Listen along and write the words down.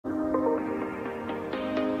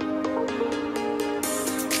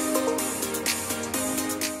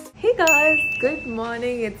Hey guys, good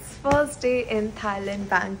morning. It's first day in Thailand,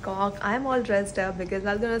 Bangkok. I'm all dressed up because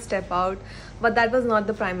I'm gonna step out, but that was not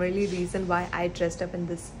the primarily reason why I dressed up in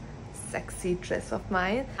this sexy dress of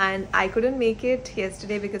mine. And I couldn't make it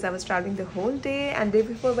yesterday because I was traveling the whole day, and day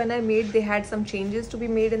before when I made, they had some changes to be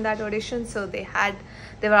made in that audition, so they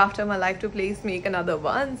were after my life to please make another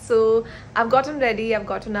one. So I've gotten ready, I've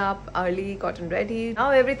gotten up early, gotten ready.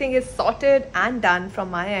 Now everything is sorted and done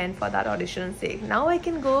from my end for that audition's sake. Now I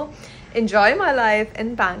can go enjoy my life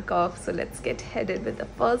in Bangkok. So let's get headed with the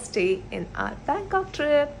first day in our Bangkok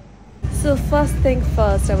trip. So first thing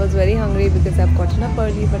first, I was very hungry because I've gotten up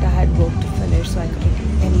early, but I had work to finish, so I couldn't do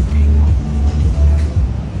anything.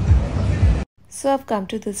 So I've come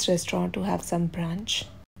to this restaurant to have some brunch.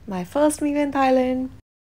 My first meal in Thailand.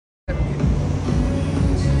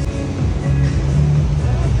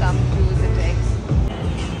 Come to the deck.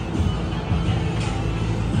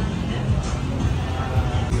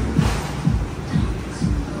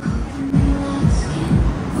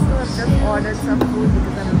 So I've just ordered some food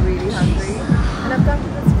because I'm really hungry, and I've come to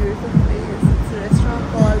this beautiful place. It's a restaurant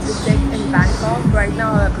called The Deck in Bangkok. Right now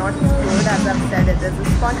I have not explored, as I've said, it is a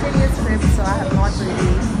spontaneous trip, so I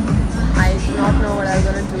do not know what I'm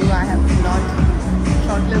gonna do. I have not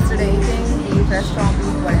shortlisted anything, be it restaurant, be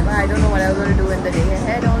it whatever. I don't know what I'm gonna do in the day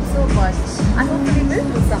ahead also, but I hopefully will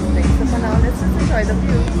do something. So for now, let's just enjoy the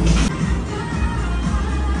view.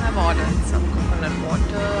 I've ordered some coconut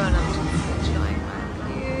water and I'm just enjoying my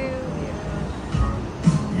view.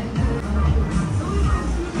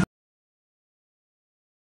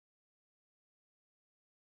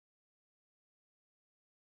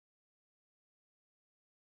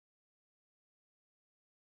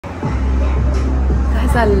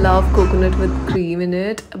 I love coconut with cream in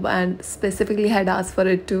it, and specifically had asked for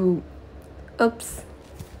it too. Oops.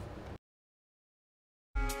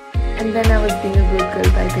 And then I was being a good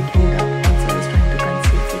girl by picking it up. Also, I was trying to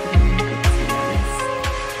conceal so that no one could see this.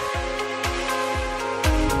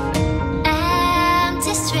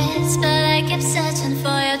 Empty streets, but I kept searching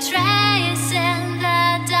for your trace in the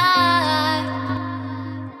dark.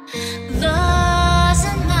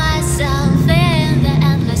 Losing myself in the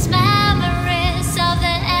endless memories of the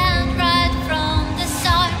end right from the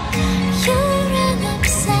start. You're an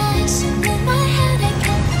obsession in my head, I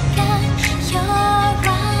can't forget your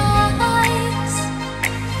eyes.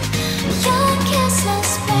 Your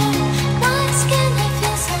kisses burn my skin, I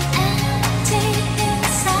feel so empty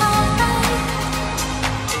inside.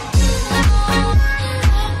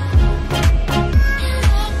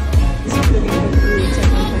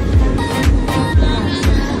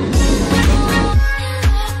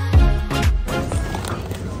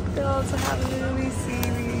 They also have really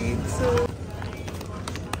seaweed, so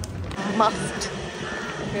must.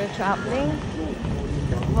 If you're traveling,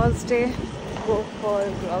 first day, go for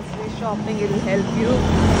grocery shopping, it will help you.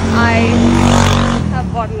 I have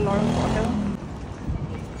bought a lot of water.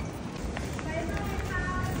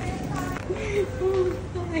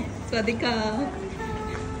 Swadika.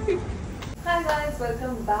 Hi guys,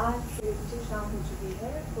 welcome back.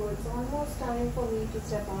 So it's almost time for me to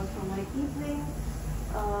step out for my evening.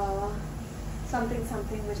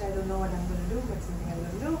 Something which I don't know what I'm going to do, but something I'm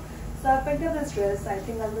going to do. So I picked up this dress. I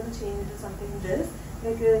think I'm going to change to something this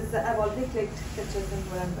because I've already clicked pictures of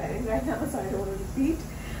what I'm wearing right now, so I don't want to repeat.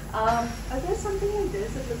 I'll get something like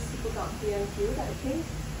this. It looks super comfy and cute, I think.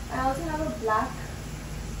 I also have a black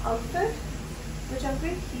outfit which I'm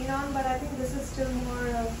pretty keen on, but I think this is still more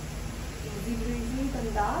easy breezy than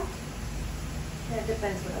that. Yeah, it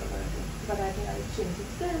depends what I'm going to do, but I think I'll change it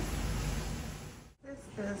to this.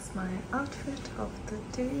 This is my outfit of the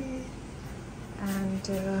day, and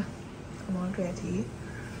I'm all ready.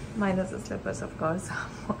 Minus the slippers, of course.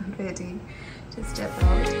 I'm all ready to step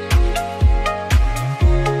out.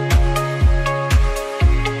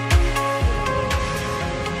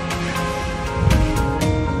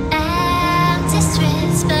 Empty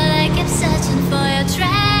streets, but I kept searching for your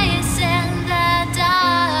trace in the dark.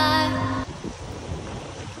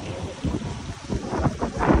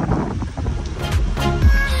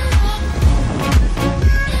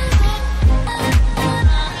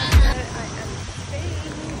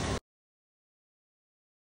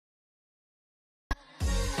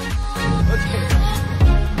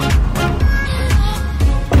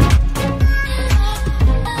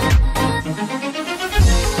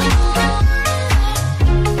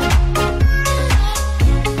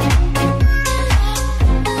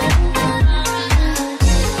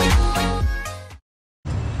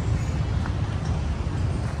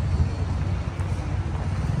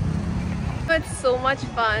 It's so much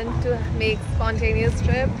fun to make spontaneous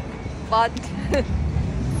trip, but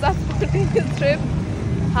spontaneous trip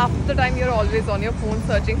half the time you're always on your phone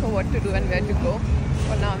searching for what to do and where to go.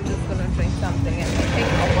 For now, I'm just gonna drink something and think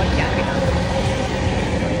of what can be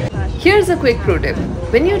done. Here's a quick pro tip.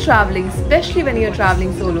 When you're traveling, especially when you're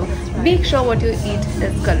traveling solo, make sure what you eat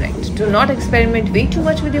is correct. Do not experiment way too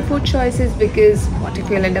much with your food choices, because what if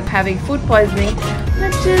you'll end up having food poisoning,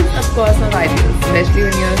 which is of course not ideal, especially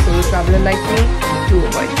when you're a solo traveler like me. Do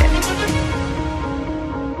avoid that.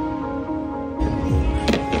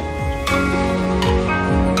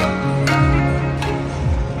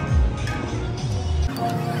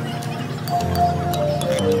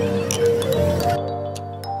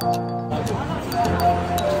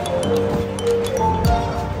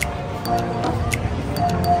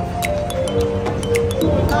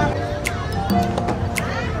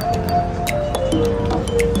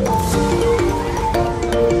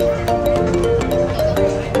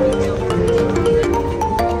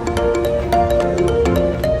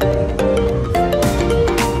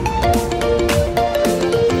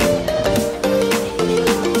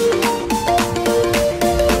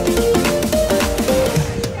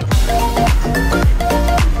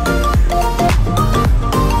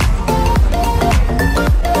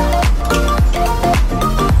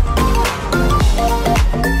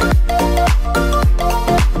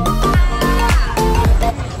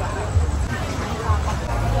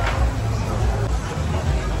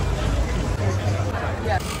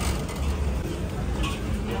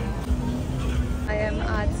 I am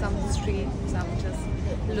at some street, so I'm just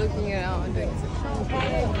looking around, doing some shopping.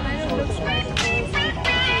 It kind of looks like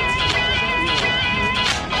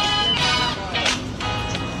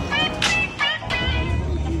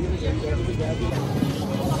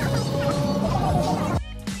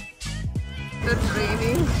it's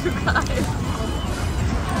raining, you guys.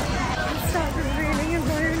 It started raining, I'm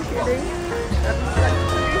not even kidding. That's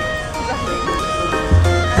actually running.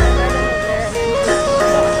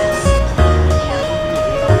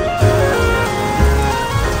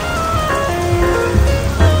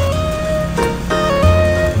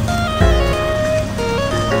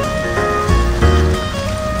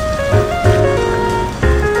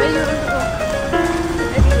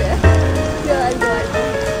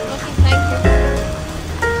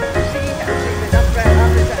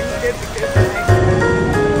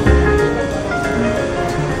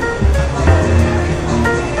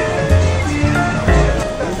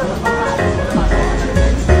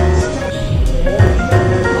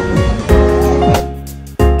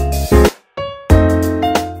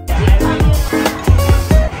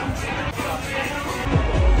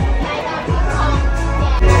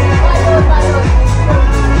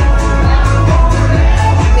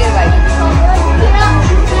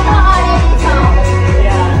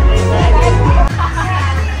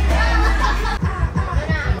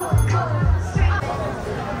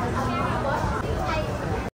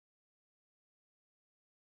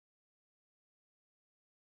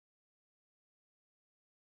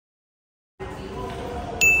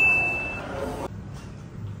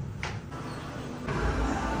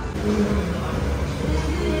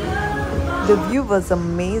 The view was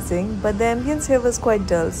amazing, but the ambience here was quite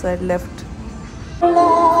dull, so I left.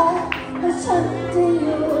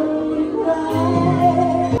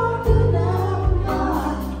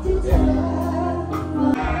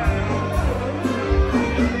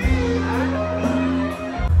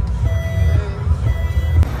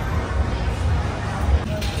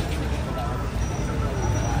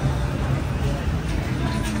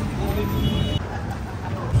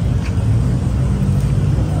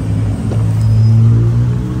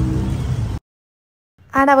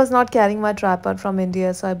 And I was not carrying my tripod from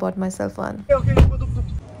India, so I bought myself one.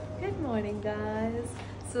 Good morning, guys.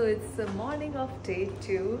 So it's the morning of day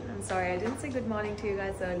 2. I'm sorry I didn't say good morning to you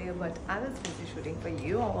guys earlier, but I was busy shooting for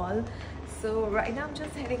you all. So right now I'm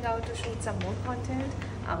just heading out to shoot some more content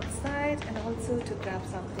outside, and also to grab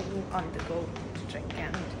something on the go to drink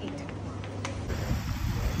and eat.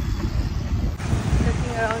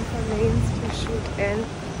 Looking around for lanes to shoot in,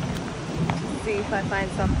 to see if I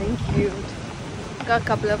find something cute. Got a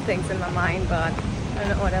couple of things in my mind, but I don't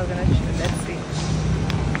know what I'm gonna shoot. Let's see.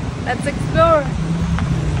 Let's explore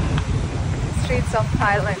streets of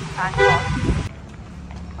Thailand, Bangkok,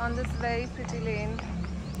 on this very pretty lane.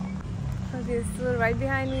 Okay, so right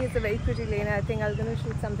behind me is a very pretty lane. I think I'm gonna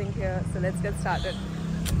shoot something here. So let's get started.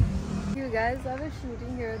 You guys, I was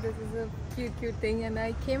shooting here. This is a cute thing, and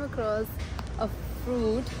I came across a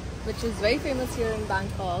fruit which is very famous here in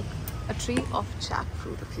Bangkok. A tree of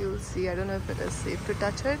jackfruit, if you'll see. I don't know if it is safe to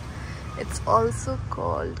touch it. It's also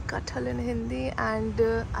called kathal in Hindi, and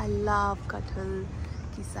I love kathal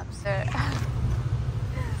ki sabzi.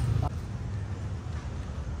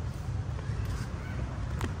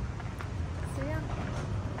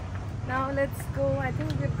 let's go. I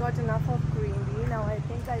think we've got enough of greenery. Now I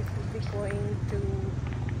think I should be going to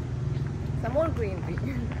some more greenery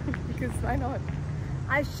because why not?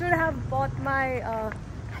 I should have bought my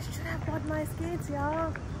skates,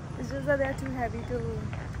 yeah. It's just that they're too heavy to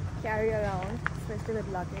carry around, especially with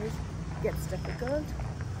luggage. It gets difficult.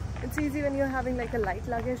 It's easy when you're having like a light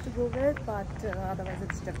luggage to go with, but otherwise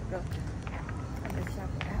it's difficult.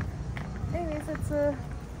 Anyways, it's a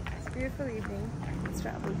beautiful evening. Let's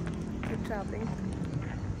travel. Keep traveling.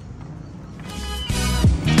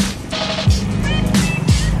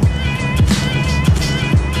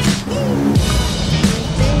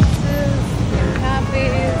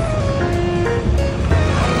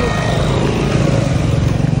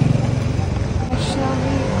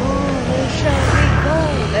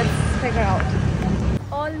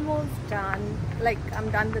 Almost done. Like, I'm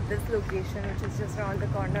done with this location, which is just around the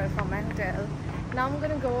corner from my hotel. Now I'm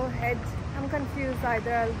gonna go ahead. I'm confused.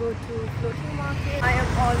 Either I'll go to floating market. I am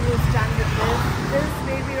almost done with this. This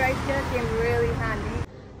baby right here came really handy.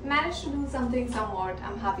 Managed to do something somewhat.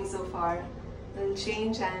 I'm happy so far. We'll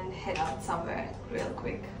change and head out somewhere real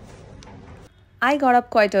quick. I got up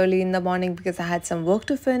quite early in the morning because I had some work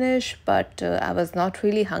to finish, but I was not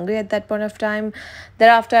really hungry at that point of time.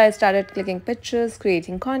 Thereafter, I started clicking pictures,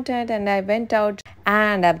 creating content, and I went out,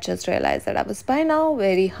 and I've just realized that I was by now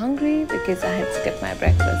very hungry because I had skipped my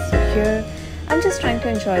breakfast. So here, I'm just trying to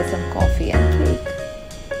enjoy some coffee and cake.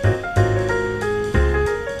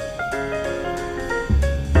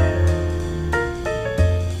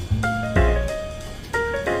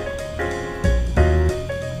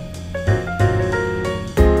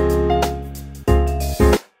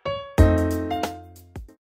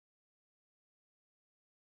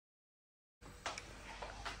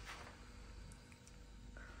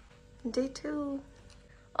 Day 2.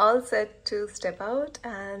 All set to step out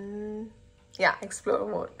and yeah, explore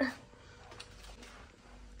more. I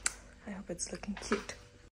hope it's looking cute.